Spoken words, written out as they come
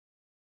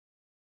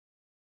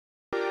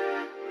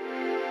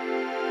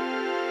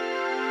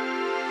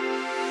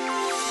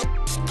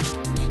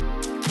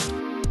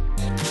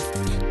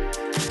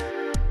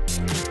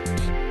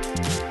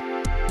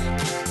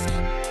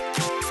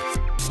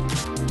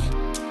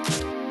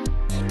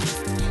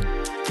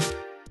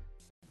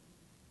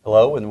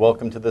Hello and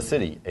welcome to The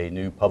City, a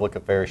new public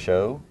affairs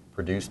show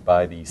produced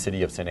by the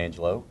City of San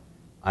Angelo.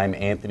 I'm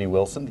Anthony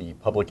Wilson, the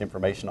Public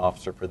Information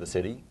Officer for the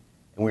city,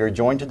 and we are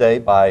joined today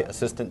by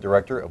Assistant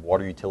Director of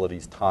Water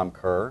Utilities Tom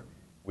Kerr.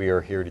 We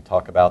are here to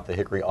talk about the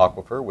Hickory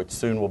Aquifer, which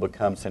soon will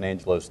become San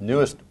Angelo's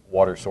newest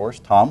water source.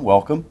 Tom,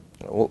 welcome.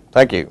 Well,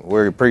 thank you.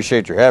 We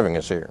appreciate your having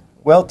us here.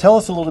 Well, tell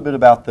us a little bit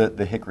about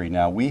the Hickory.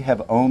 Now, we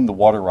have owned the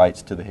water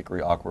rights to the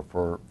Hickory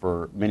Aquifer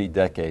for many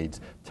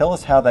decades. Tell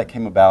us how that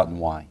came about and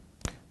why.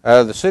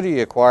 The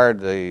city acquired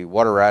the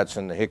water rights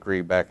in the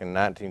Hickory back in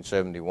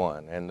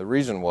 1971, and the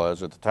reason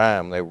was at the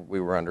time we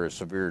were under a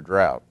severe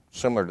drought,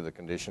 similar to the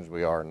conditions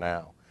we are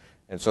now.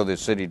 And so the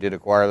city did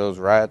acquire those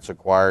rights,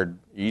 acquired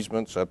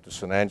easements up to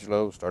San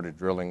Angelo, started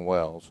drilling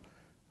wells.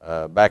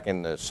 Back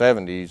in the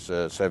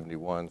 70s,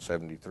 71,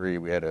 73,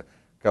 we had a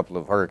couple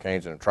of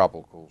hurricanes and a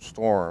tropical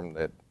storm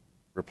that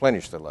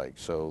replenished the lake,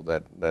 so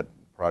that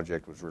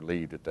project was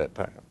relieved at that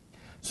time.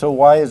 So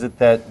why is it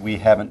that we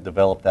haven't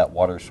developed that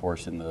water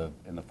source in the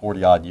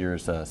 40-odd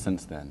years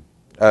since then?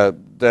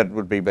 That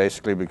would be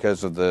basically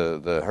because of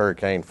the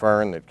Hurricane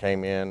Fern that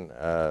came in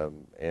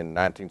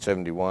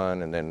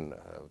 1971, and then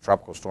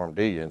Tropical Storm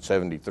D in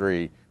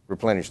 73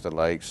 replenished the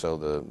lake, so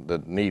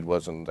the need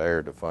wasn't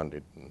there to fund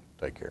it and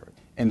take care of it.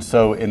 And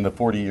so in the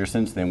 40 years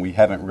since then, we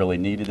haven't really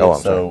needed it,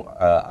 so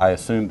I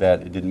assume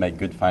that it didn't make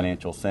good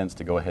financial sense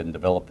to go ahead and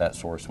develop that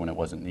source when it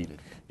wasn't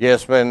needed.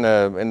 Yes, but in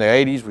the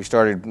 80s, we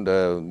started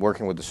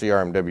working with the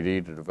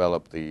CRMWD to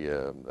develop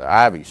the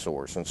Ivy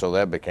source, and so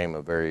that became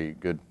a very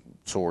good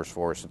source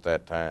for us at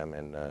that time,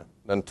 and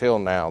until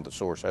now, the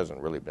source hasn't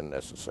really been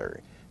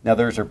necessary. Now,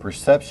 there's a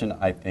perception,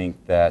 I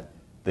think, that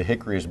the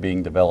Hickory is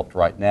being developed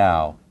right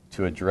now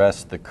to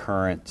address the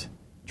current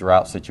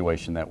drought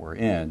situation that we're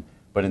in,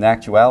 but in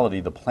actuality,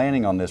 the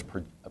planning on this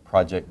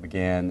project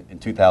began in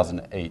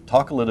 2008.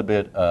 Talk a little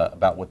bit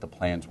about what the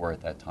plans were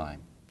at that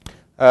time.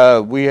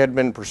 We had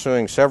been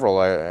pursuing several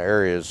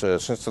areas.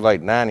 Since the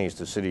late 90s,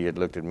 the city had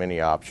looked at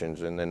many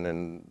options, and then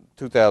in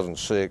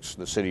 2006,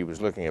 the city was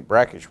looking at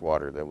brackish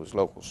water that was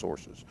local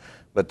sources,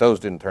 but those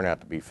didn't turn out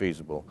to be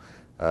feasible.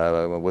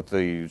 With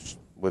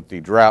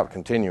the drought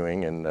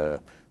continuing and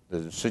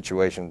the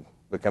situation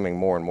becoming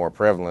more and more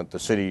prevalent, the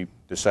city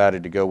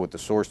decided to go with the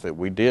source that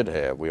we did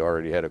have. We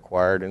already had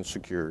acquired and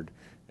secured,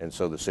 and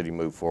so the city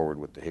moved forward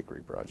with the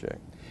Hickory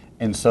project.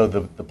 And so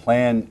the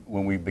plan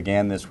when we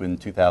began this in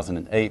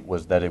 2008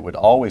 was that it would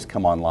always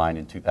come online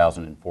in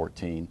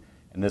 2014,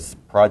 and this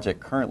project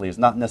currently is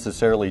not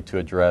necessarily to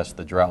address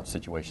the drought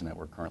situation that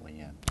we're currently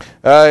in.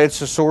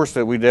 It's a source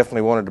that we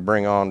definitely wanted to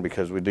bring on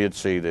because we did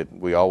see that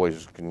we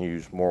always can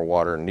use more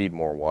water and need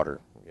more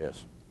water,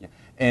 yes. Yeah.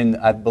 And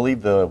I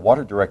believe the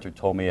water director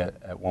told me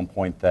at one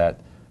point that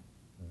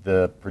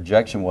the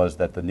projection was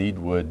that the need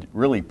would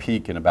really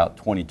peak in about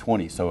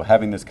 2020. So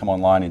having this come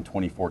online in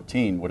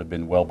 2014 would have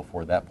been well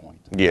before that point.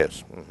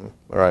 Yes. Mm-hmm.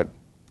 All right.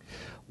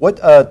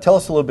 Tell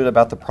us a little bit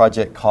about the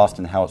project cost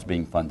and how it's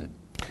being funded.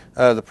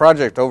 The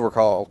project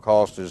overall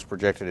cost is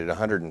projected at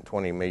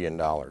 $120 million.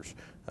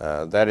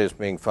 That is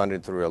being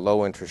funded through a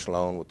low-interest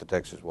loan with the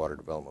Texas Water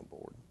Development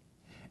Board.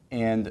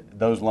 And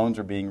those loans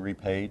are being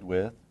repaid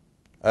with?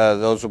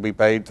 Those will be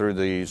paid through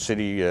the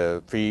city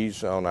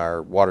fees on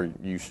our water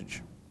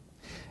usage.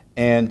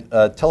 And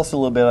tell us a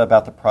little bit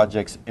about the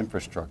project's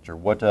infrastructure.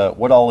 What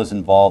all is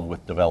involved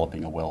with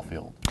developing a well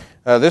field?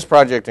 This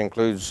project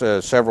includes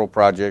several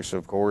projects,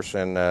 of course,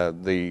 and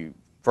the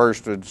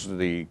first is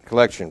the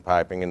collection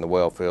piping in the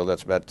well field.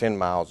 That's about 10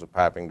 miles of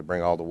piping to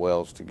bring all the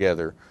wells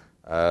together.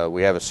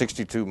 We have a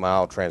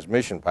 62-mile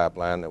transmission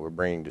pipeline that we're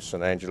bringing to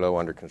San Angelo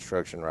under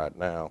construction right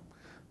now.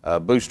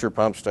 Booster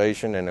pump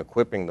station and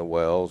equipping the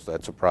wells,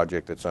 that's a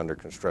project that's under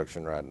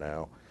construction right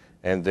now.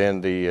 And then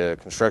the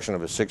construction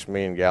of a 6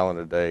 million gallon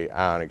a day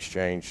ion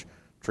exchange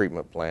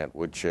treatment plant,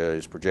 which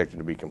is projected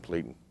to be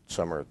complete in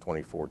summer of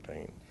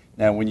 2014.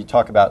 Now, when you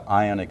talk about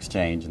ion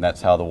exchange, and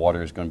that's how the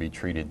water is going to be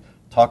treated,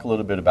 talk a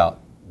little bit about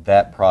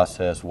that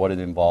process, what it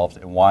involves,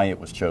 and why it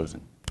was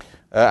chosen.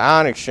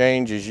 Ion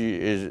exchange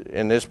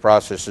in this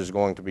process is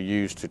going to be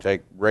used to take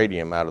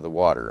radium out of the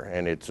water,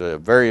 and it's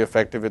very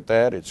effective at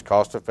that. It's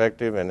cost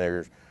effective, and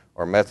there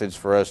are methods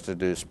for us to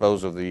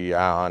dispose of the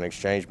ion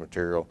exchange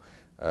material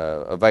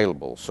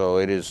available. So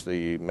it is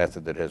the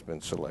method that has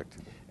been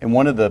selected. And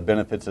one of the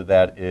benefits of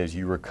that is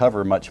you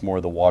recover much more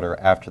of the water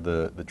after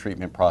the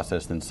treatment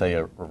process than, say,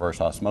 a reverse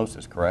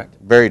osmosis, correct?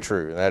 Very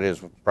true. And that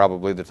is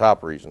probably the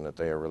top reason that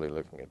they are really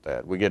looking at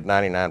that. We get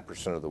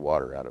 99% of the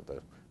water out of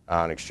the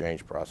ion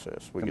exchange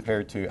process.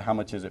 Compared to, how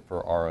much is it for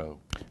RO?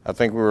 I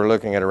think we were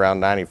looking at around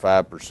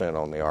 95%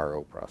 on the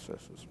RO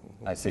processes.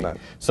 I see.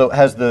 So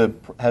has the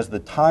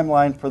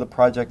timeline for the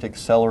project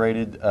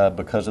accelerated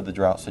because of the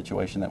drought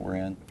situation that we're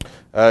in?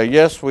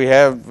 Yes, we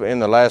have in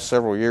the last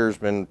several years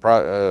been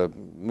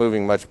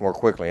moving much more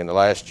quickly. In the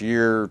last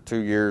year, 2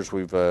 years,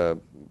 we've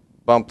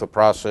bumped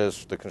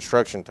the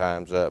construction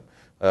times up.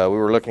 We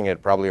were looking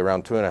at probably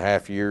around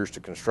 2.5 years to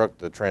construct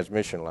the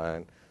transmission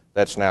line.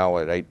 That's now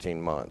at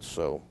 18 months,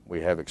 so we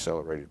have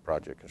accelerated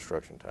project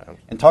construction times.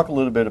 And talk a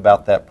little bit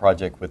about that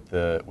project with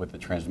the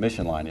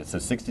transmission line. It's a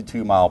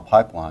 62-mile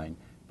pipeline,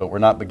 but we're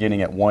not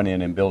beginning at one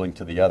end and building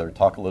to the other.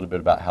 Talk a little bit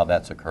about how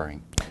that's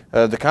occurring.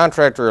 The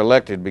contractor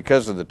elected,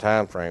 because of the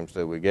time frames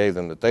that we gave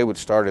them, that they would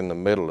start in the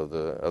middle of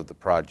the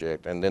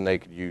project, and then they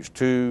could use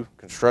 2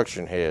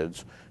 construction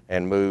heads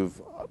and move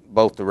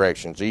both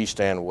directions, east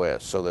and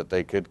west, so that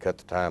they could cut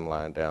the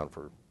timeline down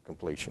for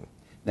completion.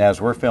 Now,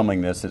 as we're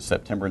filming this, it's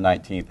September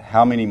 19th.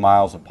 How many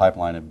miles of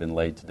pipeline have been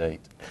laid to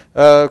date?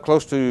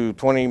 Close to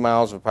 20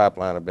 miles of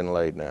pipeline have been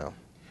laid now.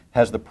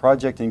 Has the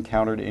project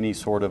encountered any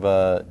sort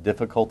of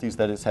difficulties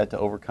that it's had to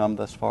overcome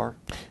thus far?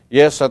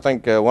 Yes, I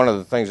think one of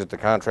the things that the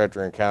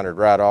contractor encountered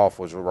right off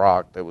was a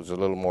rock that was a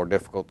little more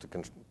difficult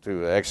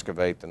to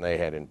excavate than they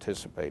had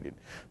anticipated.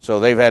 So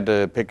they've had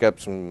to pick up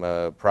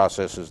some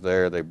processes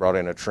there. They brought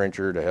in a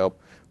trencher to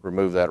help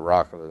remove that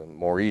rock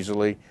more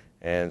easily,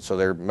 and so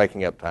they're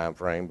making up time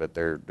frame, but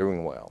they're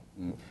doing well.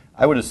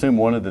 I would assume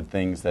one of the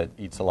things that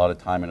eats a lot of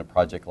time in a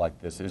project like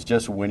this is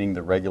just winning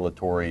the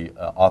regulatory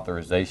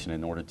authorization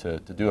in order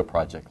to do a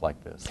project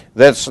like this.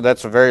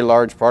 That's a very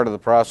large part of the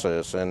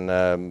process,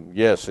 and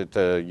yes,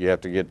 you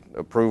have to get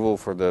approval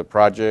for the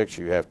projects.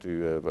 You have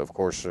to, of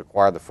course,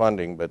 acquire the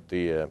funding, but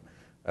the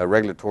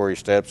regulatory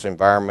steps,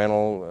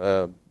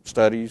 environmental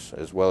studies,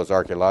 as well as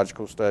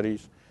archaeological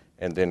studies,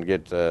 and then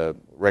get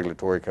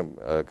regulatory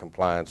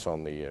compliance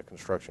on the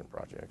construction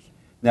projects.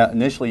 Now,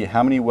 initially,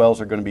 how many wells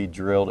are going to be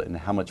drilled, and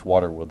how much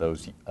water will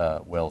those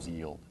wells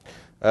yield?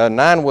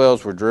 9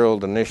 wells were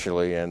drilled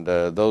initially, and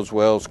those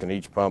wells can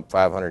each pump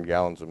 500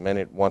 gallons a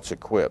minute once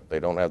equipped. They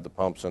don't have the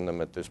pumps in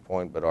them at this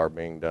point, but are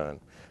being done.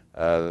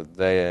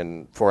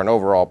 For an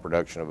overall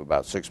production of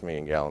about 6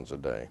 million gallons a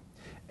day.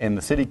 And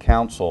the City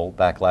Council,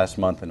 back last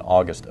month in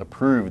August,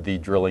 approved the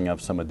drilling of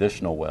some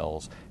additional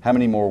wells. How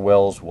many more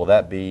wells will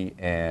that be,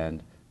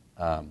 and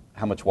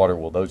how much water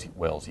will those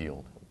wells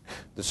yield?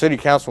 The City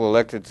Council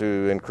elected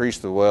to increase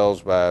the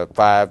wells by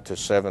 5 to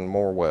 7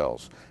 more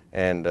wells,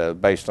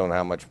 and based on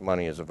how much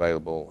money is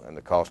available and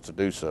the cost to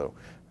do so.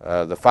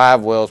 The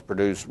 5 wells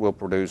will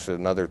produce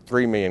another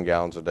 3 million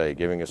gallons a day,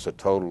 giving us a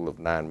total of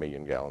 9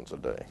 million gallons a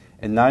day.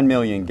 And 9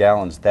 million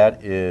gallons,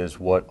 that is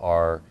what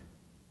our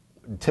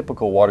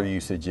typical water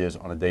usage is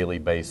on a daily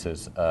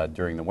basis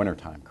during the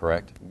wintertime,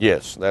 correct?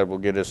 Yes, that will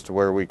get us to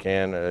where we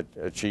can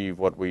achieve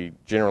what we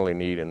generally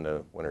need in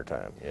the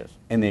wintertime, yes.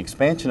 And the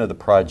expansion of the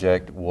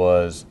project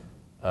was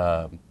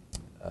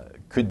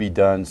could be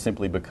done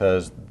simply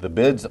because the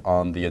bids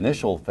on the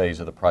initial phase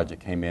of the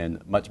project came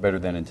in much better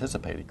than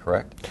anticipated,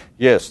 correct?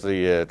 Yes,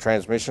 the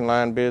transmission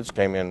line bids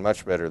came in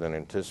much better than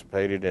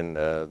anticipated, and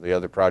the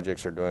other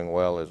projects are doing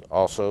well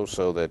also,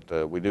 so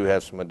that we do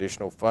have some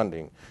additional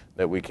funding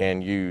that we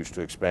can use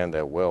to expand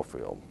that well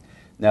field.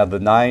 Now, the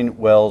 9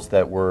 wells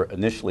that were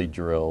initially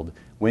drilled,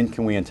 when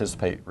can we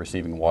anticipate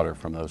receiving water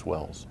from those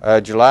wells?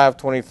 July of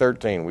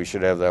 2013, we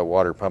should have that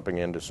water pumping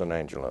into San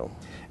Angelo.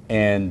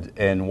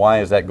 And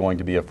why is that going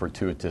to be a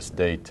fortuitous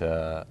date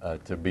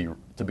to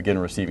begin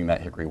receiving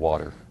that Hickory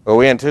water? Well,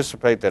 we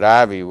anticipate that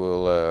Ivy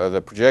will,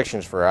 the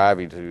projections for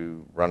Ivy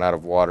to run out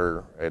of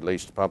water, at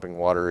least pumping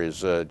water,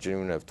 is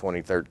June of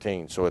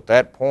 2013. So at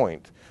that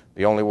point,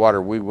 the only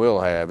water we will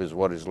have is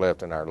what is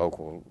left in our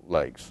local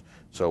lakes.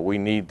 So we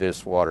need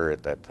this water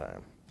at that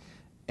time.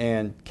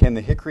 And can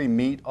the Hickory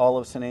meet all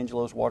of San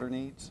Angelo's water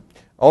needs?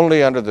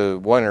 Only under the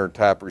winter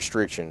type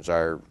restrictions,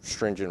 our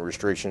stringent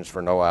restrictions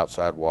for no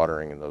outside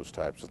watering and those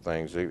types of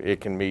things.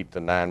 It can meet the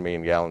 9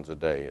 million gallons a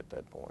day at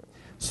that point.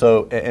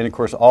 So, and of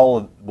course, all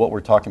of what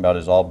we're talking about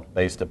is all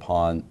based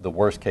upon the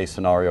worst case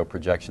scenario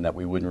projection that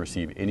we wouldn't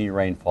receive any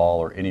rainfall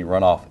or any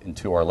runoff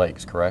into our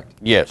lakes, correct?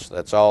 Yes,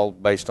 that's all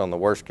based on the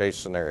worst case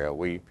scenario.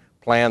 We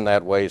plan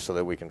that way so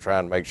that we can try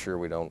and make sure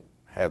we don't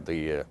have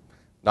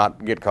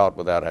not get caught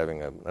without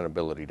having an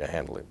ability to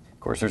handle it. Of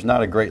course, there's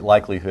not a great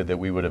likelihood that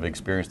we would have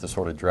experienced the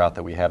sort of drought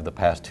that we have the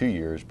past 2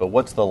 years, but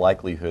what's the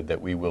likelihood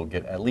that we will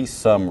get at least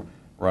some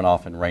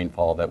runoff and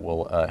rainfall that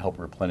will help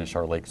replenish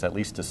our lakes, at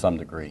least to some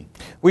degree?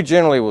 We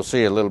generally will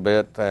see a little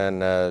bit,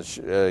 and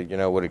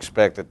would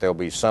expect that there'll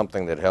be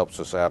something that helps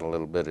us out a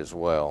little bit as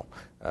well.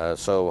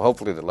 So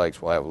hopefully the lakes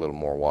will have a little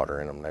more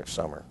water in them next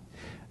summer.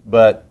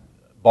 But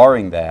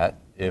barring that,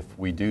 if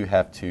we do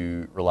have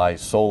to rely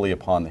solely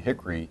upon the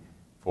Hickory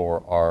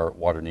for our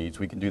water needs,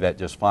 we can do that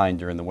just fine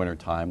during the winter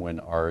time when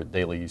our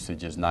daily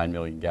usage is 9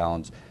 million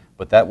gallons.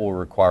 But that will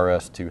require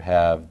us to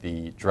have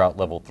the drought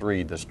level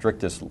 3, the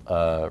strictest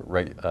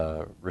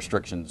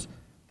restrictions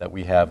that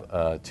we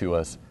have to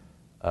us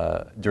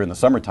during the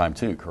summertime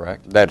too,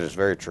 correct? That is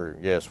very true.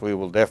 Yes, we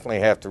will definitely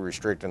have to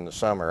restrict in the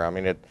summer. I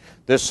mean,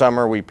 this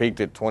summer we peaked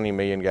at 20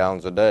 million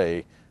gallons a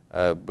day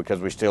because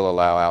we still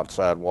allow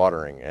outside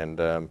watering.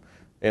 And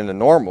in the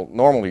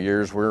normal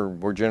years,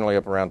 we're generally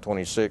up around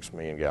 26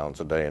 million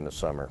gallons a day in the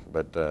summer.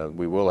 But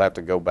we will have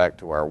to go back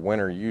to our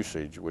winter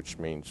usage, which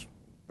means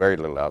very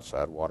little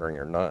outside watering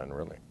or none,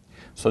 really.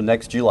 So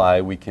next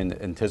July, we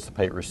can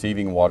anticipate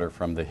receiving water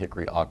from the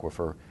Hickory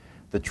Aquifer.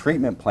 The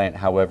treatment plant,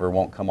 however,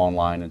 won't come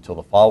online until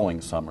the following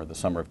summer, the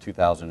summer of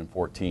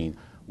 2014.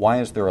 Why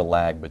is there a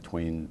lag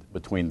between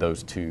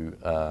those two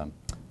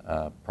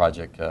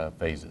project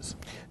phases?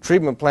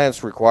 Treatment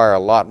plants require a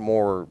lot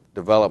more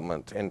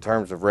development in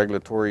terms of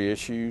regulatory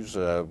issues.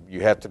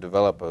 You have to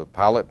develop a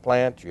pilot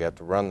plant. You have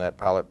to run that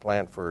pilot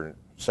plant for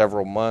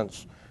several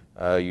months.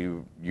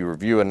 You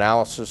review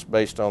analysis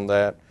based on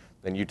that.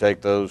 Then you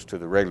take those to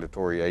the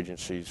regulatory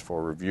agencies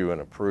for review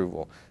and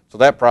approval. So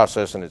that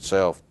process in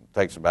itself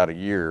takes about a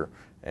year,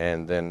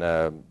 and then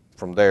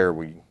from there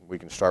we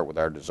can start with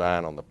our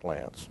design on the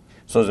plants.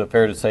 So is it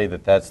fair to say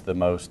that that's the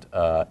most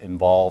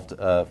involved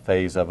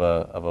phase of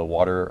a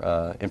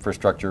water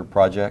infrastructure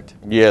project?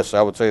 Yes,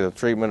 I would say the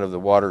treatment of the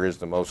water is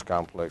the most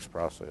complex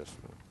process.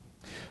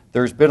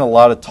 There's been a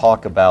lot of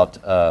talk about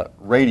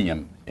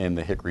radium in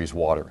the Hickory's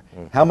water.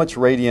 How much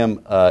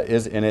radium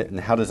is in it, and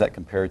how does that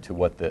compare to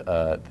what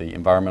the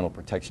Environmental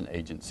Protection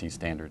Agency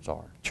standards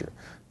are? Sure.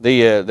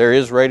 There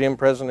is radium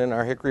present in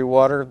our Hickory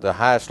water. The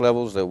highest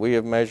levels that we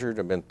have measured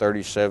have been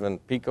 37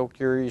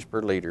 picocuries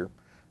per liter.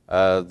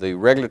 The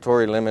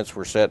regulatory limits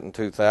were set in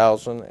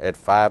 2000 at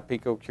 5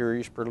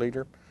 picocuries per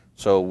liter.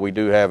 So we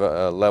do have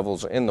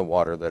levels in the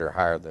water that are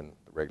higher than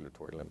the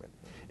regulatory limit.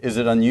 Is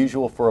it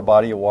unusual for a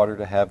body of water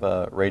to have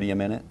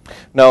radium in it?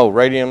 No,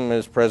 radium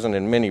is present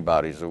in many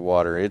bodies of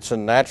water. It's a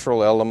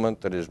natural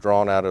element that is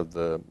drawn out of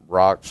the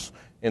rocks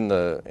in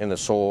the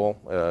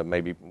soil,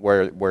 maybe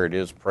where it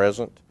is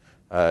present.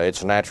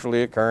 It's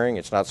naturally occurring.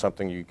 It's not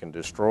something you can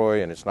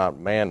destroy, and it's not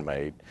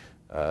man-made.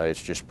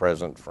 It's just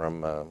present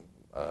from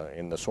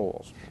in the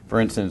soils.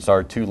 For instance,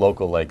 our two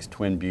local lakes,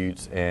 Twin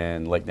Buttes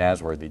and Lake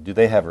Nasworthy, do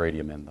they have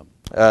radium in them?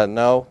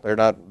 No, they're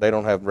not. They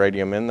don't have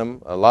radium in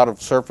them. A lot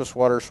of surface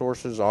water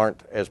sources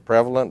aren't as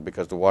prevalent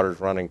because the water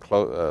is running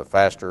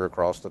faster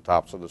across the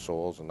tops of the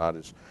soils and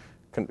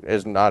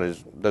does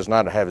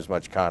not have as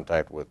much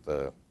contact with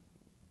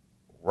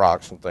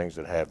rocks and things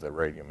that have the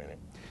radium in it.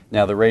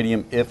 Now, the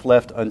radium, if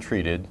left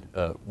untreated,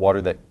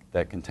 water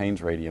that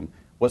contains radium,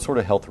 what sort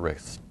of health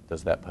risks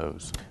does that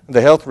pose?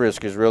 The health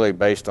risk is really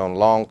based on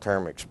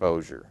long-term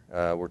exposure.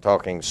 We're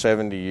talking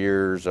 70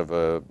 years of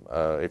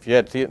if you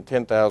had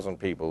 10,000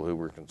 people who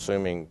were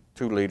consuming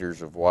 2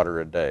 liters of water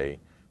a day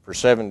for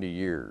 70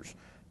 years,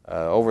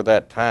 over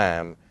that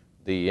time,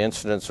 the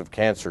incidence of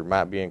cancer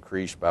might be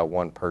increased by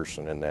 1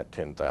 person in that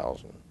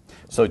 10,000.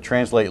 So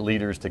translate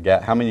liters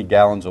to how many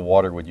gallons of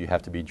water would you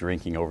have to be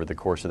drinking over the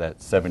course of that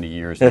 70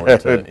 years in order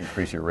to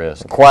increase your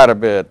risk? Quite a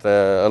bit.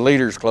 A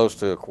liter is close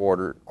to a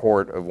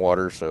quart of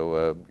water,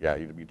 so yeah,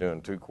 you'd be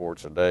doing 2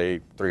 quarts a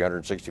day,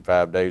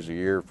 365 days a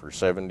year for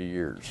 70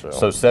 years.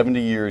 So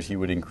 70 years you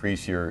would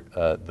increase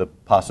the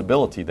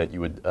possibility that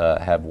you would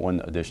have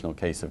 1 additional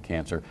case of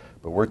cancer,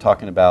 but we're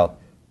talking about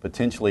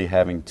potentially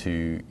having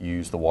to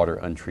use the water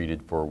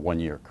untreated for 1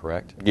 year,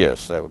 correct?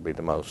 Yes, that would be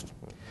the most.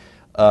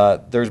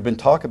 There's been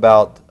talk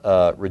about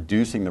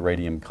reducing the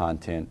radium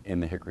content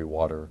in the Hickory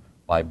water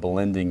by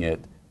blending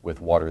it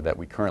with water that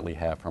we currently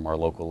have from our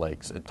local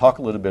lakes. Talk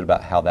a little bit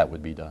about how that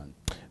would be done.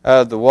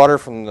 The water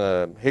from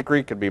the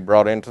Hickory could be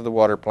brought into the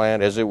water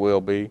plant, as it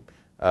will be.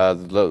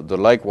 The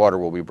lake water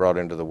will be brought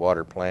into the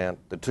water plant.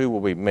 The two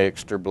will be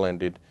mixed or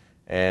blended,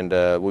 and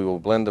we will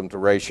blend them to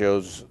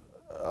ratios,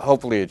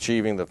 hopefully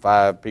achieving the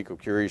 5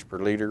 picocuries per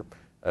liter,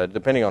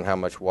 depending on how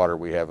much water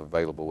we have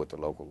available with the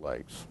local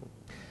lakes.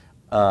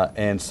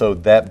 And so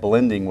that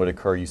blending would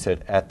occur, you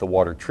said, at the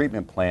water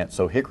treatment plant,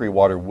 so Hickory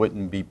water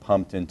wouldn't be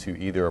pumped into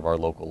either of our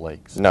local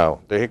lakes? No.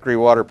 The Hickory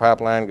water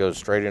pipeline goes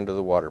straight into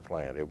the water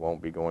plant. It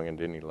won't be going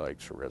into any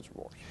lakes or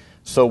reservoirs.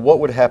 So what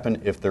would happen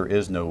if there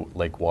is no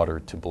lake water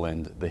to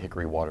blend the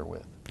Hickory water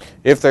with?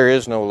 If there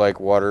is no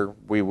lake water,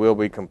 we will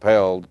be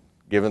compelled,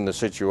 given the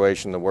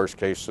situation, the worst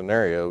case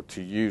scenario,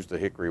 to use the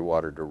Hickory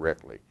water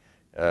directly.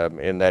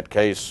 In that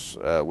case,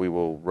 we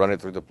will run it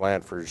through the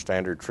plant for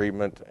standard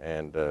treatment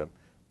and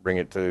bring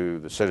it to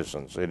the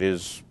citizens.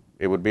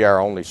 It would be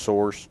our only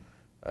source.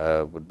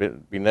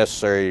 Would be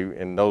necessary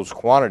in those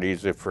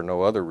quantities if for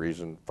no other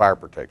reason. Fire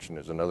protection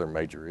is another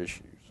major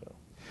issue. So.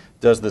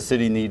 Does the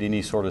city need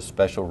any sort of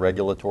special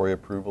regulatory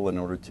approval in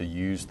order to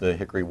use the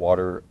Hickory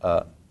water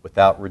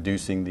without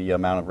reducing the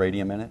amount of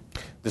radium in it?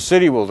 The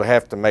city will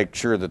have to make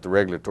sure that the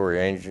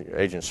regulatory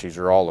agencies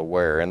are all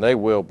aware, and they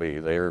will be.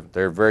 They're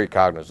very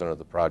cognizant of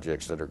the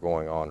projects that are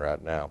going on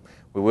right now.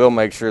 We will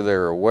make sure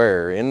they're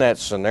aware. In that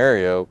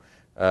scenario,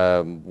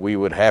 we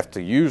would have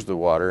to use the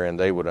water, and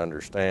they would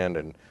understand,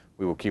 and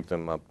we will keep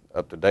them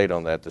up to date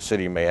on that. The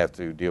city may have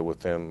to deal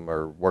with them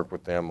or work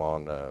with them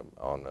on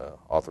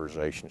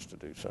authorizations to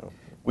do so.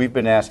 We've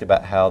been asked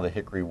about how the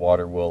Hickory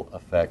water will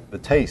affect the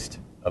taste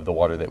of the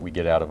water that we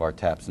get out of our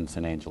taps in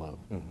San Angelo.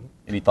 Mm-hmm.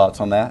 Any thoughts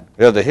on that?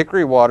 Yeah, the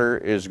Hickory water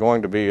is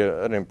going to be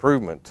an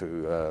improvement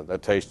to the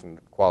taste and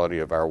quality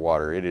of our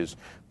water. It is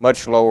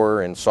much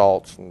lower in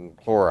salts and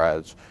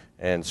chlorides,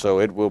 and so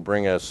it will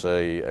bring us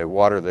a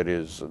water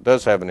that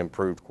does have an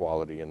improved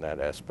quality in that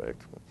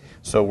aspect.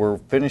 So we're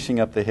finishing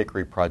up the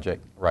Hickory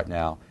project right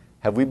now.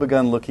 Have we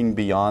begun looking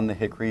beyond the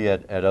Hickory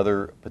at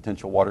other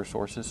potential water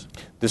sources?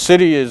 The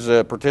city is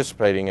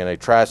participating in a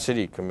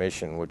Tri-City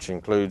Commission, which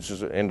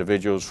includes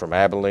individuals from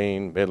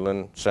Abilene,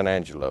 Midland, San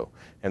Angelo,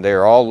 and they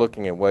are all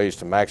looking at ways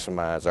to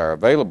maximize our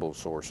available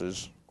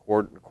sources,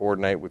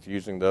 coordinate with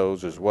using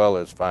those, as well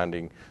as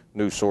finding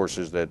new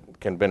sources that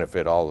can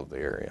benefit all of the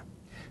area.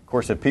 Of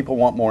course, if people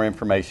want more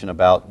information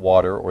about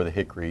water or the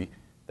Hickory,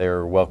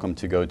 they're welcome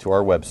to go to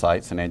our website,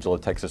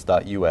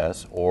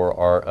 sanangelotexas.us, or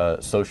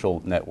our social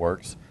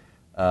networks.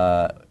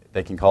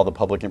 They can call the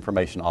Public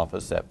Information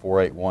Office at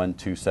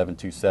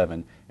 481-2727.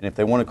 And if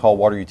they want to call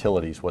Water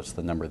Utilities, what's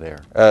the number there?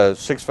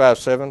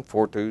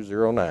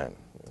 657-4209.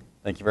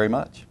 Thank you very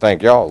much.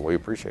 Thank y'all. We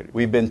appreciate it.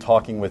 We've been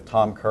talking with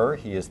Tom Kerr.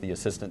 He is the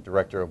Assistant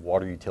Director of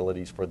Water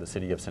Utilities for the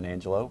City of San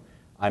Angelo.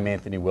 I'm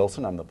Anthony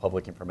Wilson. I'm the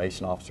Public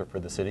Information Officer for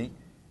the city.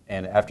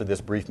 And after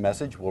this brief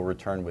message, we'll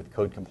return with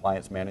Code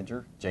Compliance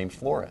Manager James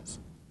Flores.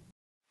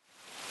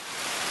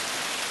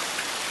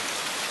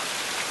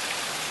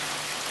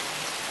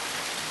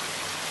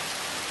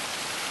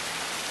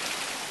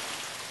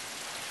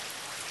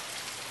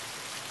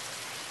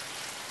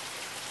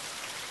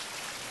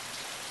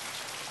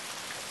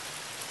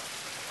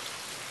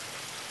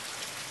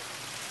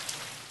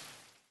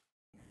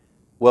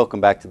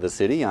 Welcome back to the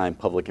city. I'm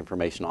Public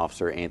Information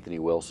Officer Anthony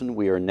Wilson.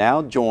 We are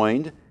now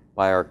joined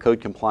by our Code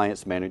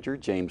Compliance Manager,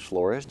 James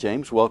Flores.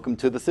 James, welcome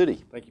to the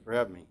city. Thank you for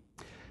having me.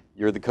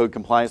 You're the Code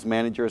Compliance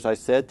Manager, as I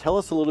said. Tell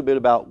us a little bit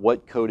about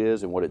what code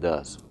is and what it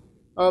does.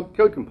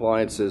 Code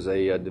Compliance is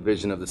a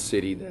division of the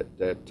city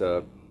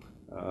that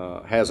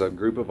has a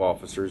group of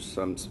officers.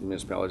 Some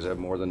municipalities have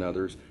more than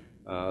others,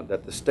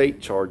 that the state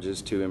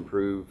charges to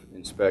improve,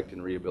 inspect,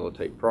 and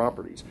rehabilitate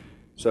properties.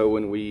 So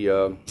when we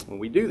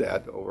do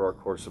that over our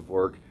course of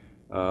work,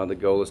 the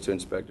goal is to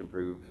inspect,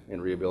 improve,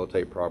 and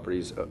rehabilitate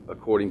properties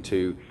according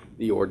to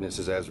the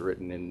ordinances as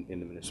written in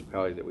the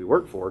municipality that we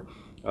work for.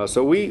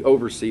 So we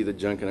oversee the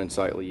junk and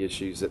unsightly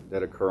issues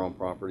that occur on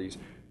properties.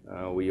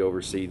 We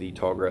oversee the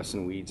tall grass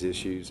and weeds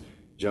issues,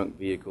 junk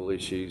vehicle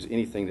issues,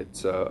 anything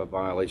that's a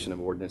violation of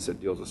ordinance that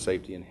deals with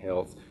safety and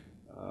health.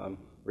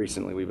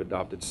 Recently we've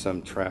adopted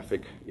some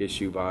traffic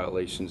issue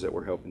violations that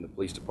we're helping the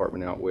police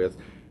department out with.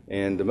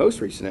 And the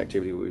most recent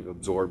activity we've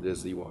absorbed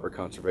is the water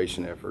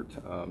conservation effort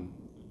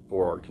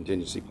for our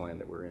contingency plan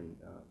that we're in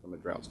from a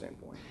drought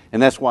standpoint.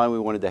 And that's why we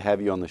wanted to have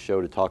you on the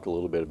show to talk a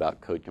little bit about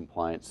Code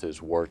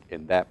Compliance's work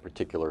in that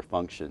particular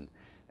function.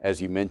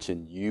 As you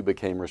mentioned, you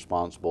became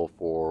responsible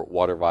for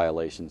water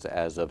violations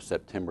as of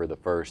September the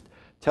 1st.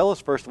 Tell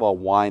us, first of all,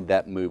 why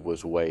that move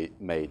was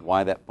made,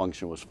 why that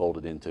function was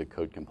folded into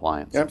Code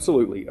Compliance.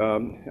 Absolutely.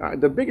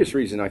 The biggest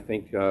reason I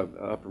think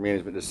upper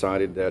management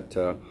decided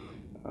that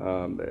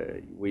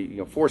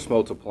force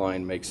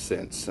multiplying makes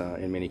sense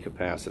in many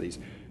capacities.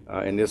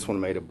 And this one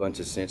made a bunch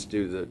of sense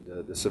due to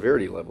the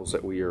severity levels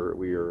that we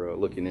are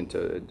looking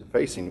into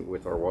facing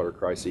with our water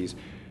crises.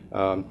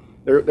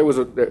 There was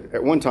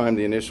at one time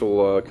the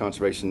initial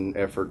conservation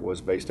effort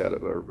was based out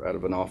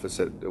of an office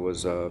that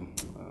was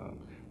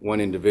one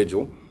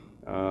individual.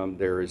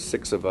 There is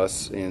 6 of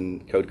us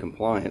in Code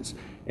Compliance,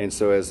 and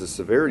so as the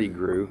severity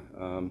grew,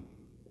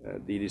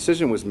 the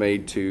decision was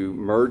made to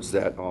merge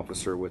that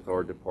officer with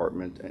our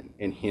department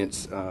and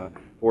hence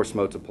force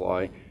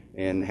multiply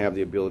and have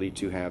the ability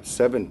to have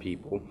 7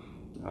 people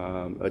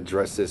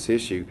address this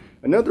issue.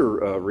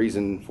 Another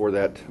reason for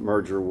that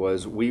merger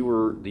was we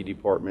were the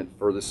department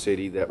for the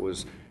city that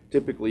was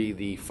typically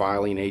the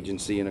filing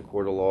agency in a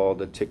court of law,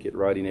 the ticket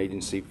writing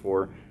agency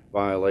for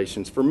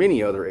violations. For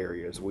many other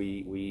areas,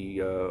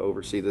 we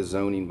oversee the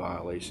zoning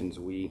violations.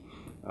 We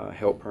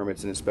help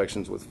permits and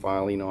inspections with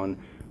filing on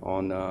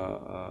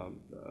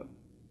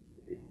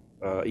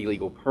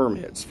illegal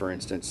permits, for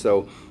instance.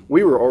 So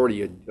we were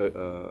already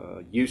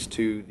used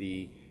to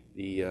the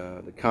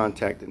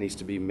contact that needs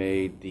to be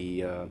made,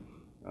 the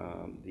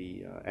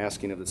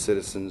asking of the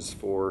citizens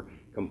for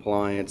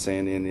compliance,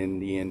 and in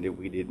the end, if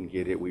we didn't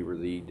get it, we were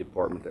the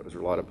department that was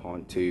relied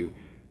upon to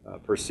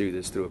pursue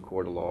this through a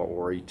court of law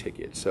or a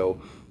ticket.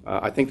 So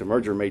I think the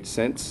merger made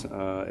sense.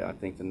 I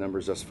think the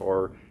numbers thus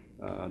far,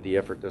 the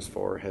effort thus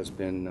far has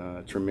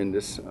been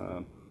tremendous.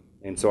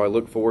 And so I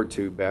look forward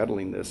to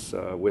battling this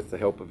with the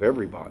help of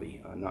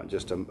everybody, not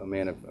just a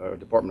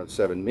department of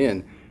 7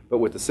 men, but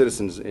with the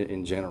citizens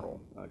in general,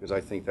 because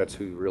I think that's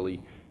who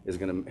really is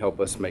going to help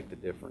us make the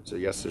difference. So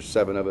yes, there's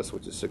 7 of us,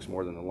 which is 6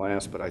 more than the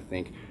last, but I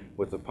think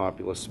with the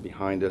populace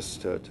behind us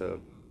to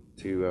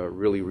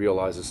really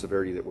realize the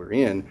severity that we're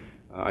in,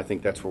 I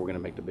think that's where we're going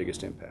to make the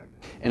biggest impact.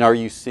 And are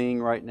you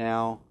seeing right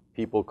now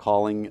people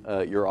calling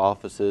your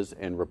offices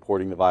and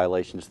reporting the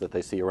violations that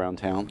they see around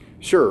town?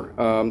 Sure.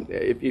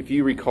 If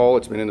you recall,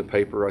 it's been in the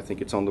paper. I think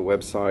it's on the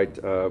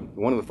website.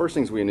 One of the first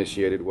things we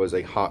initiated was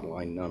a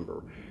hotline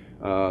number.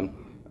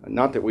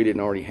 Not that we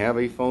didn't already have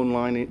a phone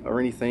line or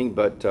anything,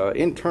 but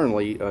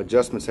internally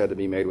adjustments had to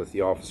be made with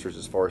the officers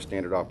as far as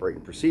standard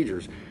operating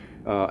procedures,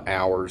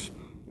 hours,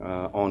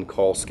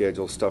 on-call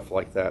schedules, stuff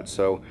like that.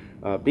 So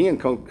being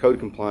Code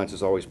Compliance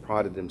has always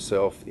prided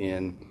themselves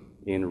in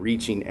in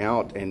reaching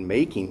out and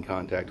making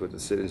contact with the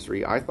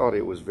citizenry, I thought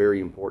it was very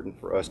important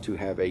for us to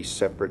have a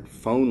separate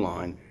phone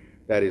line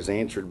that is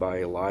answered by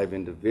a live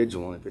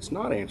individual. And if it's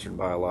not answered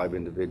by a live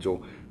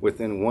individual,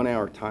 within 1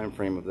 hour time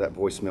frame of that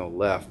voicemail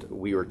left,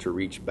 we are to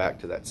reach back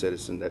to that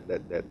citizen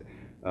that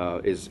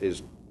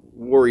is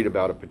worried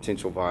about a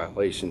potential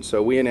violation.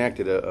 So we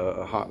enacted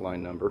a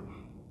hotline number,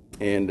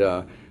 and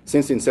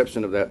since the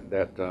inception of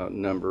that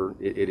number,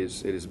 it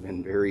has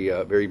been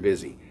very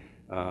busy.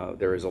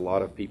 There is a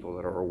lot of people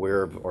that are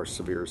aware of our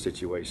severe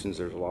situations.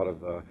 There's a lot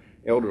of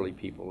elderly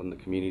people in the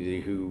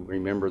community who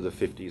remember the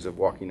 50s of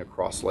walking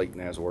across Lake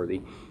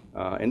Nasworthy.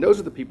 And those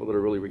are the people that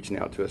are really reaching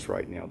out to us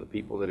right now, the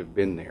people that have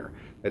been there,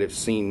 that have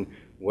seen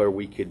where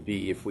we could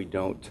be if we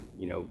don't,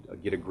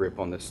 get a grip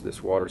on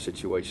this water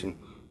situation.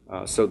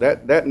 So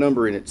that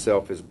number in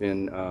itself has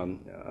been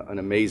an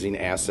amazing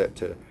asset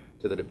to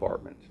the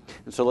department.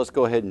 And so let's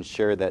go ahead and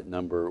share that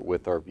number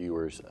with our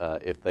viewers.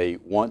 If they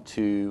want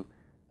to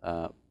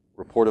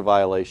report a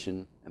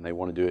violation and they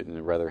want to do it in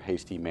a rather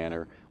hasty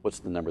manner, what's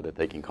the number that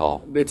they can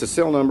call? It's a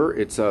cell number.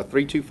 It's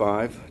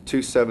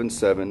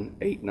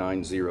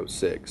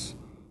 325-277-8906.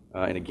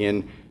 And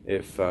again,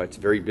 if it's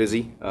very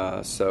busy,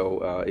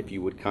 so if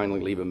you would kindly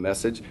leave a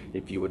message,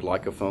 if you would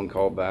like a phone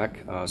call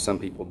back, some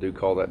people do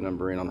call that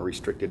number in on a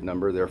restricted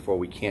number, therefore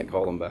we can't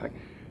call them back.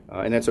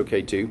 And that's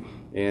okay too.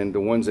 And the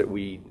ones that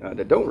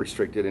that don't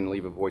restrict it and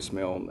leave a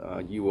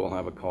voicemail, you will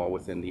have a call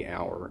within the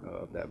hour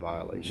of that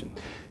violation.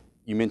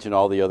 You mentioned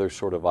all the other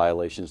sort of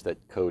violations that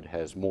code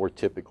has more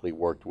typically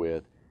worked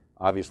with.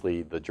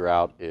 Obviously, the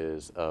drought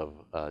is of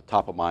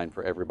top of mind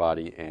for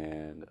everybody,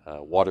 and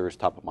water is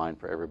top of mind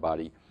for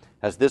everybody.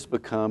 Has this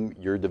become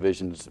your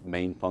division's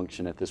main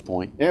function at this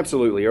point?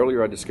 Absolutely.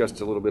 Earlier I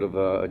discussed a little bit of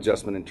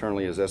adjustment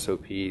internally as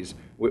SOPs,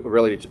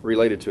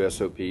 related to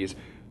SOPs,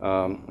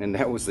 and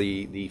that was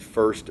the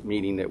first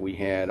meeting that we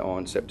had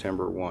on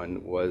September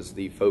 1, was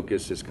the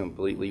focus is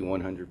completely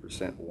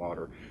 100%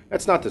 water.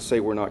 That's not to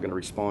say we're not going to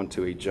respond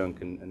to a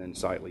junk and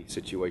unsightly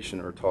situation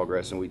or a tall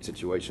grass and weed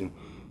situation,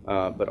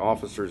 but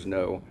officers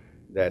know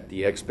that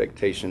the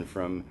expectation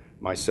from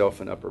myself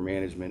and upper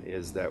management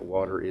is that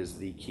water is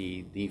the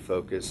key, the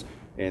focus,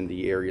 and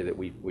the area that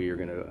we are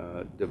going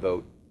to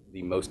devote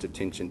the most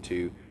attention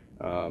to.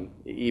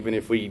 Even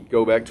if we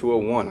go back to a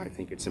 1, I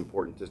think it's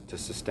important to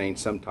sustain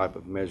some type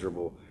of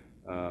measurable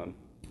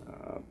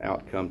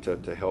outcome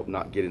to help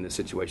not get in this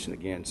situation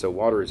again. So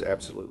water is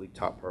absolutely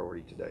top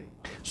priority today.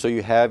 So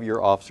you have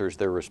your officers,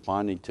 they're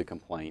responding to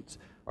complaints.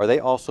 Are they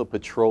also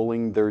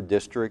patrolling their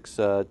districts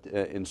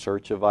in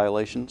search of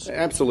violations?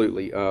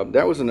 Absolutely.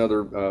 That was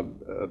another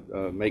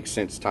make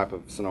sense type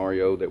of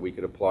scenario that we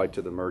could apply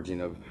to the merging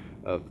of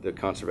the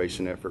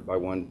conservation effort by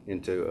 1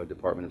 into a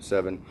department of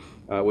 7,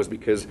 was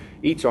because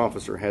each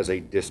officer has a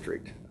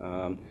district.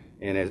 And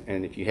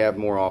if you have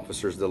more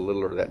officers, the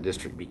littler that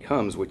district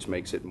becomes, which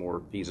makes it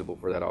more feasible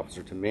for that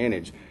officer to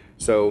manage.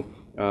 So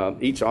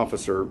each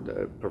officer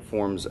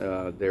performs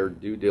their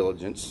due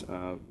diligence,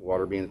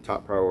 water being the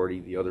top priority,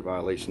 the other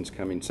violations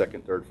coming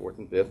second, third, fourth,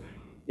 and fifth,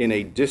 in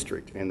a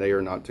district, and they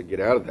are not to get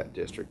out of that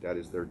district. That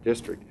is their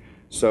district.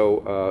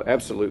 So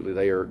absolutely,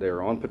 they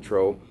are on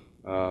patrol.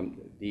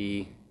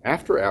 The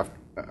after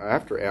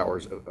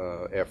hours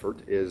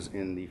effort is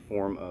in the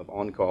form of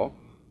on-call.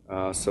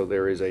 So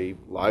there is a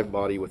live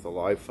body with a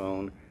live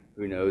phone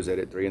who knows that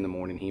at 3 in the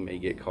morning he may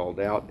get called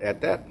out.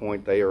 At that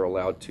point, they are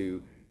allowed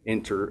to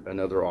enter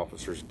another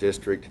officer's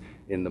district.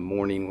 In the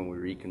morning when we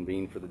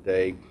reconvene for the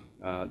day,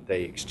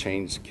 they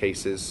exchange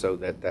cases so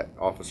that that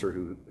officer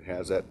who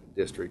has that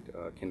district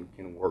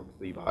can work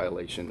the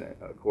violation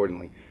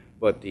accordingly.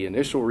 But the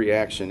initial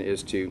reaction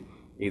is to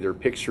either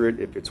picture it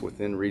if it's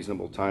within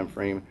reasonable time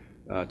frame,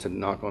 to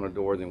knock on a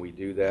door, then we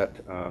do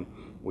that.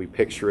 We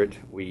picture it,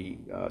 we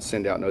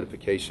send out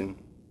notification,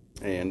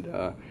 and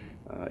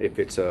if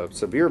it's a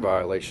severe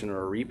violation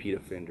or a repeat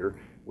offender,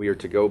 we are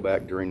to go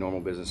back during normal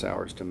business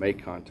hours to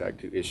make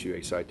contact to issue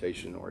a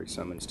citation or a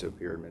summons to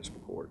appear in municipal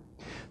court.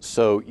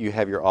 So you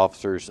have your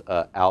officers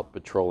out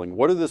patrolling.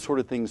 What are the sort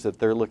of things that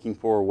they're looking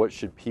for? What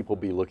should people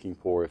be looking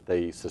for if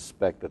they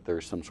suspect that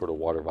there's some sort of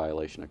water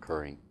violation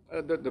occurring?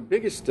 The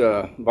biggest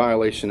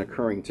violation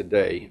occurring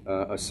today,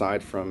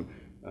 aside from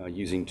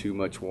using too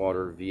much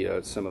water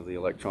via some of the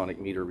electronic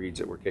meter reads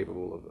that we're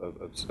capable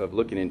of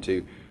looking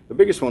into, the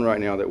biggest one right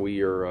now that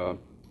we are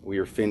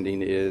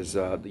fending is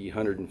the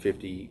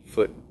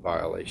 150-foot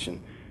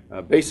violation.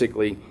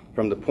 Basically,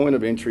 from the point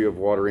of entry of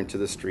water into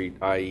the street,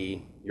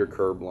 i.e. your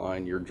curb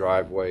line, your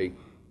driveway,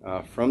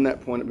 from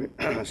that point of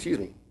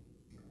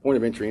point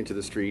of entry into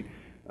the street,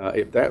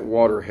 if that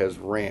water has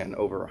ran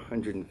over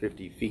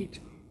 150 feet,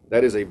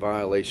 that is a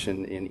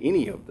violation in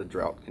any of the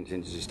drought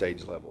contingency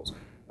stage levels,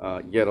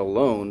 yet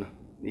alone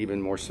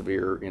even more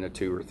severe in a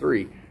 2 or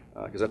 3,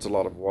 because that's a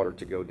lot of water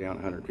to go down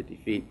 150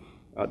 feet.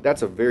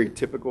 That's a very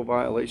typical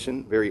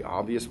violation, very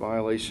obvious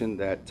violation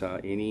that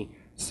any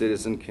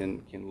citizen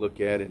can look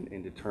at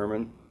and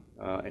determine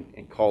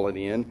and call it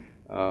in.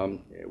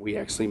 We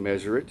actually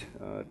measure it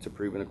to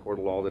prove in a court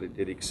of law that it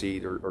did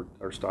exceed or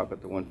stop at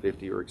the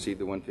 150 or exceed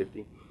the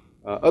 150.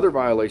 Other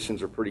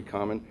violations are pretty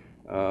common.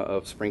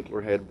 of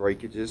sprinkler head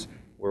breakages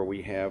where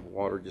we have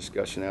water just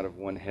gushing out of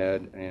one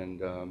head, and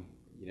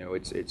you know,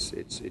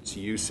 its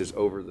use is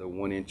over the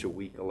 1 inch a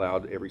week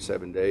allowed every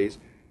 7 days.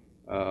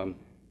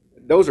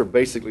 Those are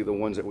basically the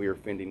ones that we are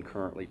fending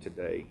currently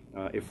today.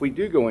 If we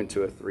do go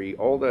into a 3,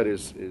 all that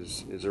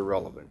is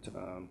irrelevant.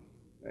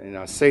 And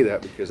I say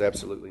that because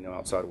absolutely no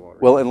outside water.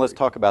 Well, and let's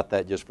talk about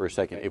that just for a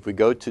second. If we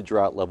go to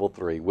drought level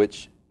 3,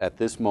 which at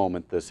this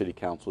moment the City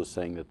Council is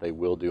saying that they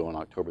will do on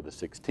October the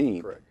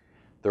 16th, correct,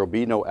 there will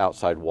be no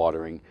outside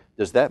watering.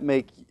 Does that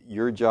make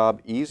your job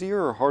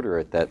easier or harder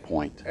at that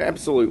point?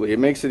 Absolutely, it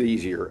makes it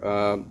easier.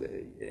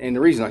 And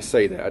the reason I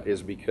say that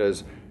is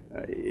because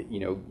you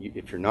know,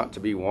 if you're not to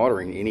be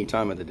watering any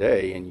time of the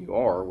day, and you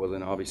are, well,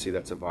 then obviously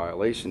that's a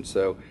violation.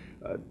 So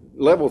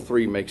level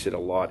 3 makes it a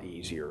lot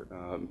easier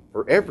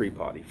for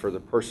everybody. For the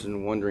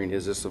person wondering,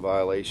 is this a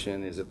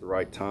violation? Is it the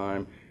right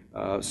time?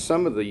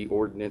 Some of the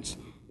ordinance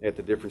at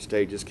the different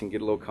stages can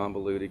get a little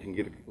convoluted, can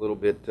get a little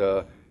bit,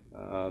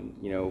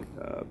 you know,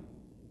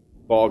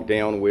 bogged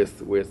down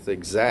with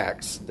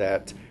exacts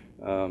that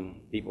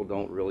people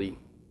don't really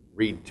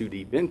read too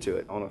deep into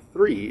it. On a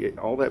 3,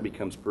 all that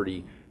becomes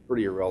pretty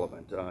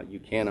irrelevant. You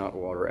cannot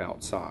water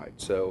outside.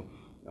 So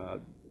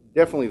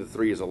definitely the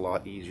 3 is a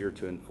lot easier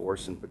to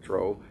enforce and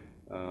patrol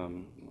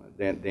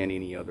than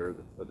any other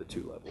of the 2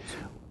 levels.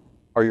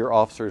 Are your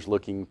officers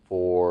looking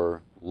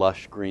for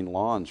lush green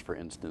lawns, for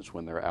instance,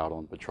 when they're out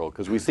on patrol?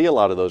 Because we see a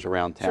lot of those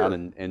around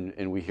town, sure,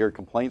 and we hear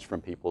complaints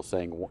from people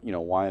saying, you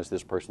know, why is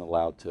this person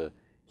allowed to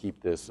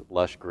keep this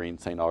lush green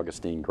St.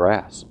 Augustine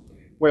grass?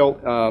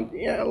 Well,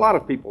 yeah, a lot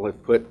of people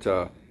have put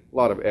a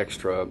lot of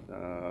extra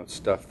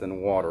stuff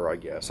than water, I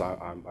guess.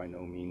 I'm by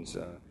no means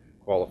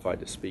qualified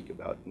to speak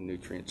about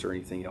nutrients or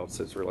anything else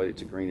that's related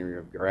to greenery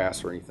of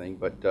grass or anything,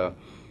 but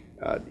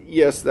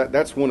yes,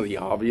 that's one of the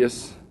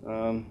obvious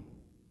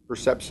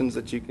perceptions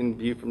that you can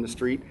view from the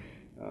street.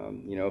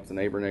 You know, if the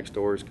neighbor next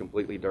door is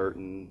completely dirt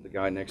and the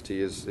guy next to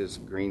you is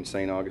green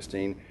St.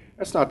 Augustine,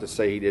 that's not to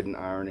say he didn't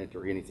iron it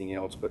or anything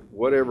else, but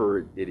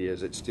whatever it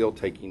is, it's still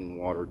taking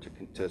water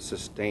to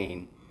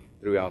sustain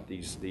throughout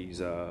these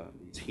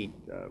heat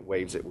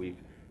waves that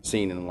we've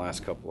seen in the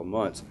last couple of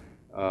months.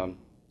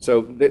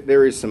 So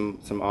there is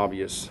some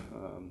obvious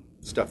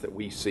stuff that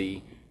we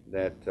see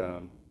that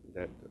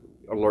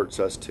alerts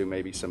us to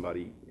maybe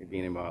somebody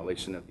being in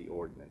violation of the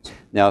ordinance.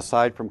 Now,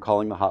 aside from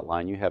calling the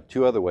hotline, you have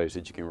 2 other ways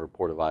that you can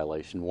report a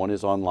violation. One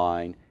is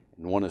online,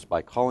 and one is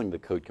by calling the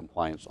Code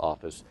Compliance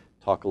Office.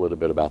 Talk a little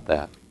bit about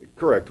that.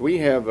 Correct. We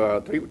have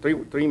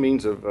three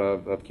means of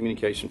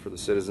communication for the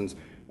citizens.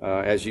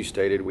 As you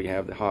stated, we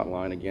have the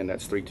hotline. Again,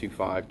 that's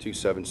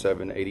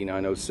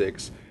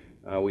 325-277-8906.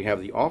 We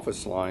have the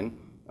office line,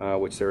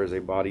 which there is a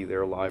body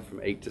there live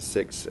from 8 to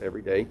 6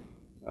 every day,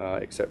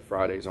 except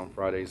Fridays. On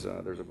Fridays,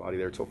 there's a body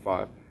there till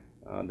 5.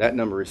 That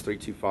number is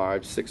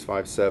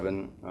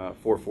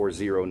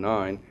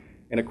 325-657-4409.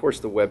 And of course,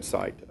 the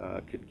website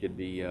could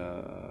be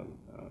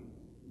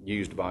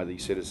used by the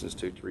citizens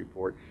to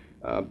report.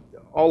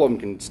 All of them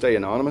can stay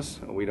anonymous.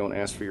 We don't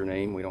ask for your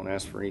name. We don't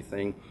ask for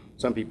anything.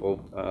 Some people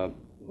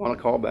want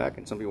to call back,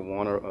 and some people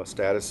want a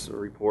status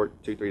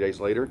report 2-3 days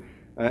later,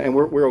 and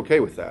we're okay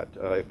with that.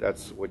 If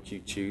that's what you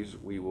choose,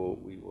 we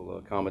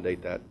will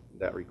accommodate that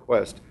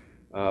request.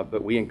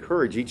 But we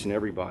encourage each and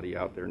everybody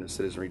out there in the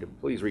citizenry to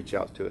please reach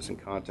out to us and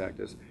contact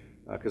us,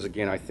 because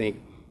again, I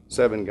think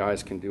 7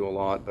 guys can do a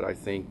lot, but I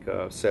think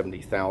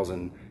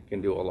 70,000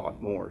 can do a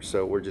lot more.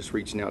 So we're just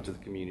reaching out to the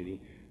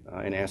community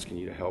and asking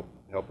you to help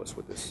us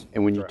with this.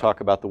 And when you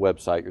talk about the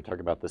website, you're talking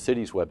about the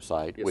city's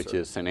website, yes, which sir.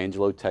 is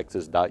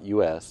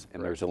sanangelotexas.us,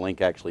 and there's a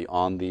link actually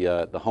on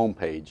the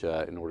homepage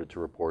in order to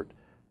report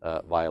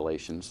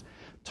violations.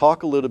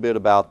 Talk a little bit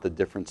about the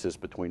differences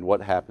between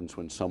what happens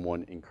when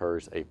someone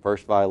incurs a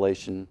first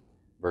violation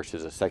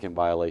versus a second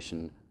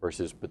violation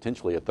versus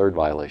potentially a third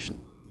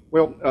violation.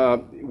 Well,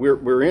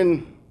 we're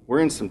in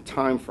some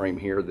time frame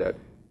here that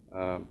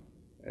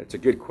it's a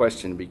good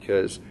question,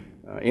 because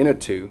in a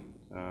 2,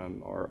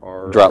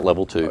 our drought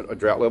level 2. A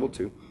drought level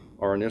 2.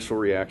 Our initial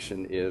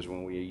reaction is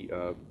when we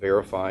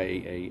verify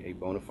a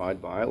bona fide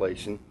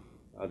violation.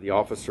 The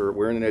officer,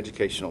 we're in an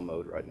educational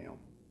mode right now.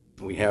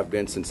 We have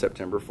been since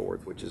September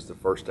 4th, which is the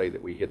first day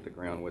that we hit the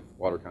ground with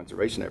water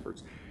conservation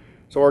efforts.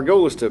 So our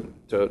goal is to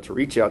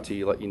reach out to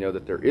you, let you know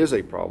that there is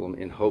a problem,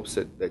 in hopes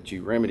that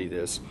you remedy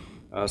this.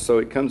 So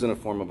it comes in a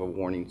form of a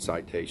warning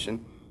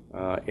citation.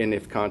 And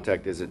if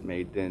contact isn't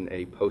made, then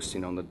a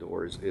posting on the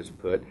door is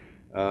put.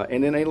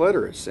 And then a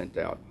letter is sent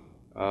out.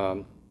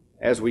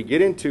 As we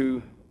get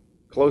into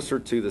closer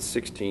to the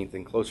 16th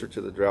and closer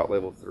to the drought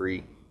level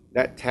 3,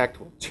 that tact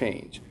will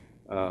change.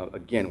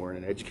 Again, we're in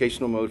an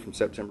educational mode from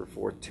September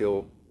 4th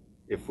till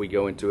if we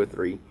go into a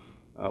 3.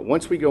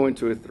 Once we go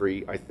into a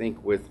 3, I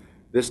think with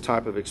this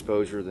type of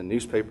exposure, the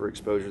newspaper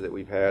exposure that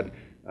we've had,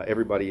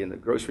 everybody in the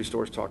grocery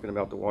stores talking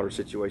about the water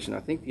situation,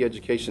 I think the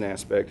education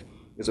aspect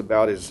is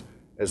about as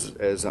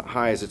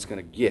high as it's going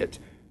to get.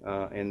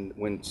 And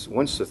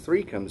once the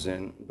 3 comes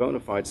in, bona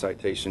fide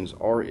citations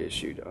are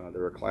issued.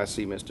 They're a Class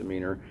C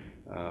misdemeanor.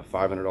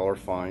 $500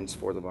 fines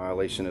for the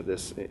violation of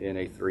this in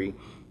a 3.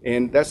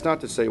 And that's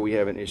not to say we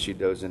haven't issued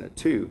those in a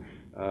 2.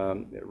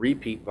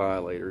 Repeat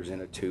violators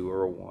in a 2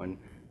 or a 1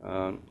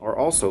 are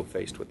also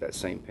faced with that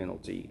same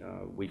penalty.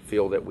 We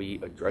feel that we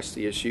address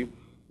the issue,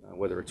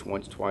 whether it's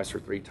once, twice, or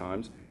 3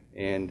 times,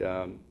 and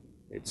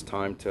it's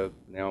time to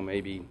now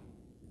maybe,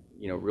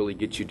 really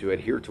get you to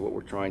adhere to what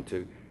we're trying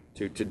to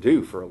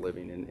do for a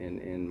living.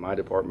 And my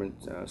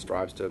department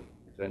strives to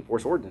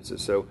enforce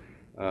ordinances. So,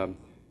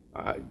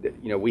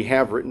 we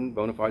have written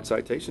bona fide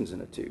citations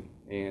in a 2,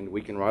 and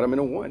we can write them in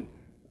a 1.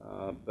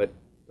 But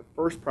the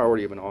first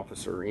priority of an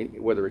officer,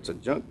 whether it's a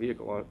junk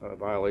vehicle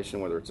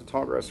violation, whether it's a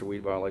tall grass or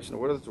weed violation, or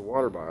whether it's a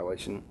water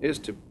violation, is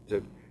to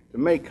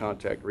make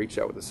contact, reach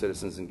out with the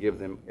citizens, and give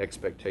them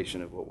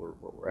expectation of what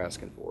we're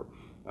asking for.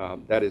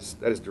 That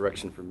is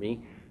direction for me.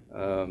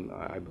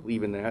 I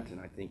believe in that, and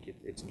I think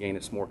it's gained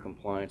us more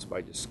compliance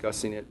by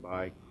discussing it,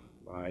 by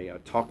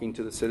talking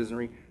to the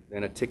citizenry,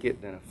 than a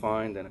ticket, than a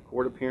fine, than a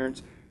court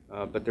appearance.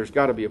 But there's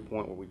got to be a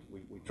point where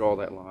we draw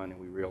that line and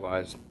we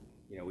realize,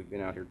 we've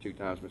been out here 2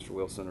 times, Mr.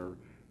 Wilson or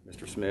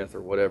Mr. Smith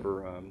or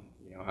whatever. I'm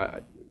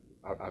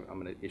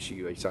going to issue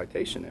you a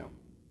citation now.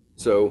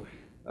 So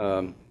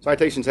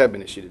citations have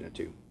been issued in a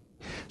 2.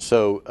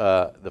 So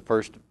the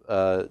first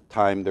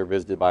time they're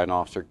visited by an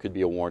officer could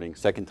be a warning.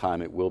 Second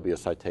time it will be a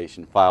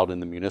citation filed in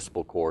the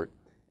municipal court,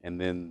 and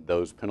then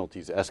those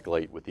penalties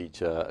escalate with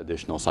each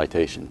additional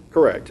citation.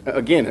 Correct.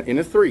 Again, in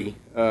a 3,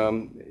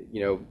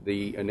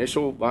 the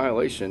initial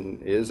violation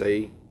is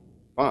a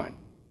fine,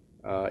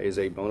 is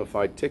a bona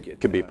fide ticket.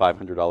 Could be a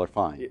 $500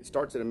 fine. It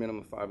starts at a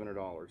minimum of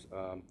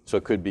 $500. So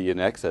it could be in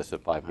excess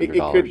of $500.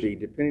 It could be,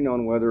 depending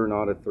on whether or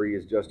not a 3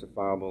 is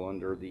justifiable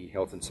under the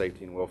health and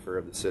safety and welfare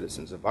of the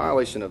citizens. A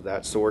violation of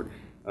that sort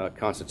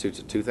constitutes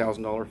a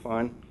 $2,000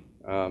 fine.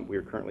 We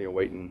are currently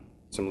awaiting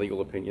some legal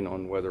opinion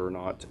on whether or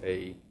not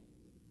a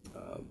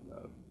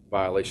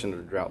violation of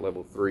the drought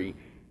level 3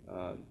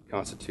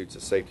 constitutes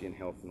a safety and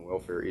health and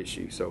welfare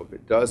issue. So if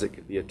it does, it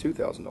could be a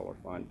 $2,000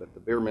 fine, but the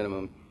bare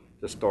minimum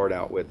to start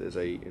out with is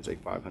a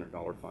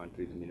 $500 fine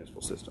through the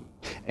municipal system.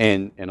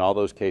 And all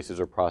those cases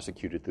are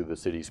prosecuted through the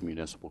city's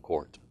municipal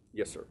court?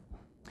 Yes, sir.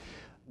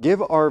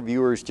 Give our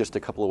viewers just a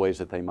couple of ways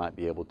that they might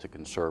be able to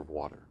conserve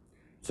water.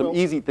 Some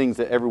easy things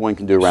that everyone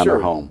can do around their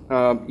home.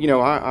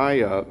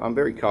 I'm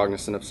very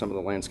cognizant of some of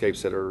the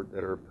landscapes that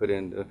are put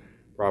into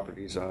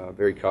properties,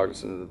 very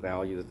cognizant of the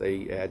value that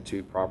they add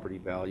to property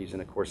values,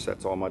 and of course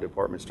that's all my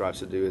department strives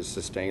to do, is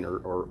sustain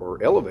or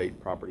elevate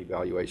property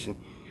valuation.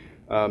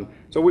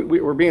 So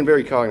we're being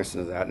very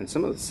cognizant of that, and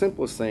some of the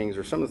simplest things,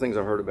 or some of the things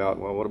I've heard about,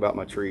 well, what about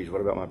my trees, what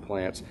about my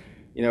plants?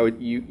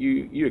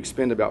 You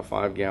expend about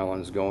 5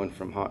 gallons going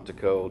from hot to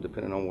cold,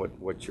 depending on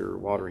what your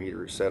water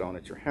heater is set on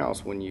at your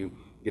house when you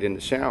get in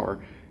the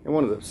shower. And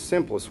one of the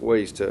simplest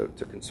ways to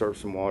conserve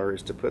some water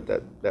is to put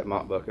that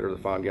mop bucket or the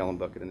 5-gallon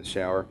bucket in the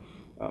shower,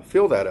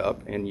 fill that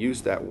up, and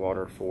use that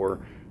water for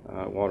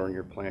watering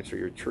your plants or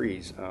your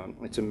trees.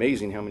 It's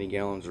amazing how many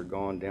gallons are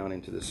gone down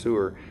into the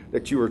sewer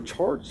that you are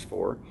charged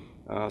for,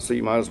 so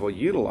you might as well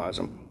utilize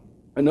them.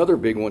 Another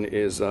big one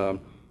is,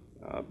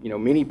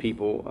 many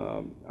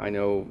people, I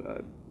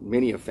know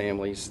many of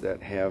families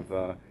that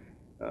have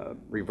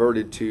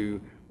reverted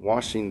to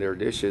washing their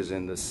dishes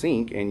in the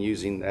sink and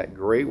using that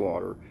gray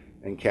water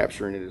and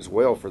capturing it as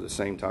well for the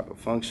same type of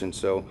function.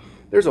 So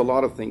there's a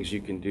lot of things you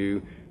can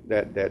do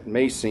that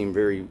may seem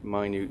very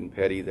minute and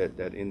petty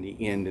that in the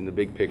end, in the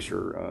big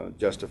picture,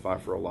 justify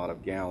for a lot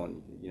of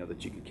gallon,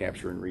 that you could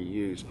capture and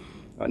reuse.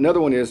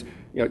 Another one is,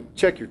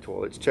 check your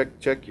toilets,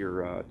 check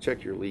your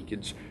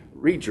leakage,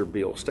 read your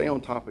bill, stay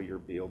on top of your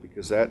bill,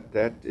 because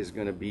that is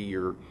going to be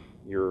your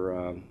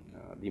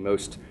the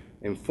most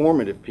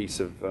informative piece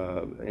of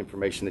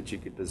information that you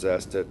could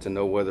possess to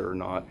know whether or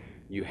not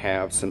you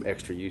have some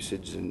extra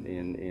usage,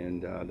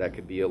 and that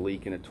could be a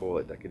leak in a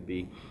toilet, that could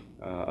be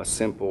a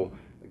simple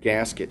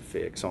gasket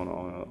fix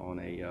on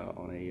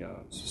a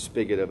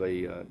spigot of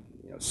a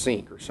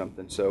sink or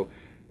something. So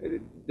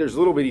there's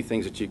little bitty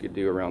things that you could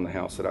do around the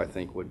house that I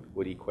think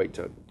would equate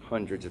to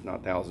hundreds, if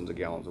not thousands, of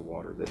gallons of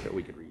water that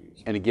we could reuse.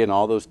 And again,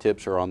 all those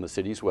tips are on the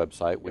city's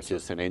website, which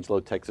is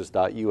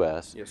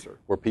sanangelotexas.us, yes, sir,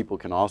 where people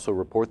can also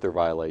report their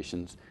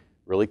violations.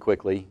 Really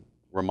quickly,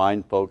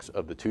 remind folks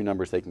of the 2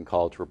 numbers they can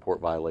call to report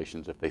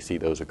violations if they see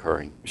those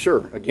occurring.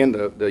 Sure. Again,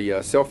 the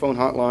cell phone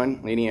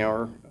hotline, any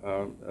hour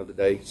of the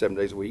day, 7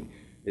 days a week,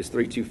 is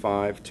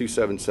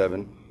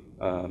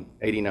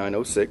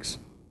 325-277-8906.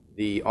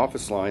 The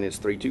office line is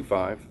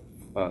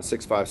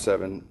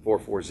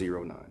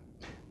 325-657-4409.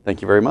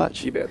 Thank you very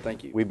much. You bet.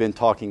 Thank you. We've been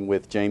talking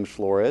with James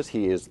Flores.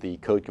 He is the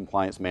Code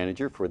Compliance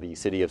Manager for the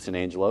City of San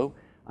Angelo.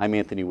 I'm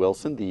Anthony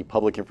Wilson, the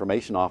Public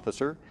Information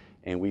Officer,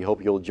 and we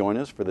hope you'll join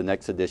us for the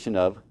next edition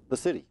of The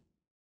City.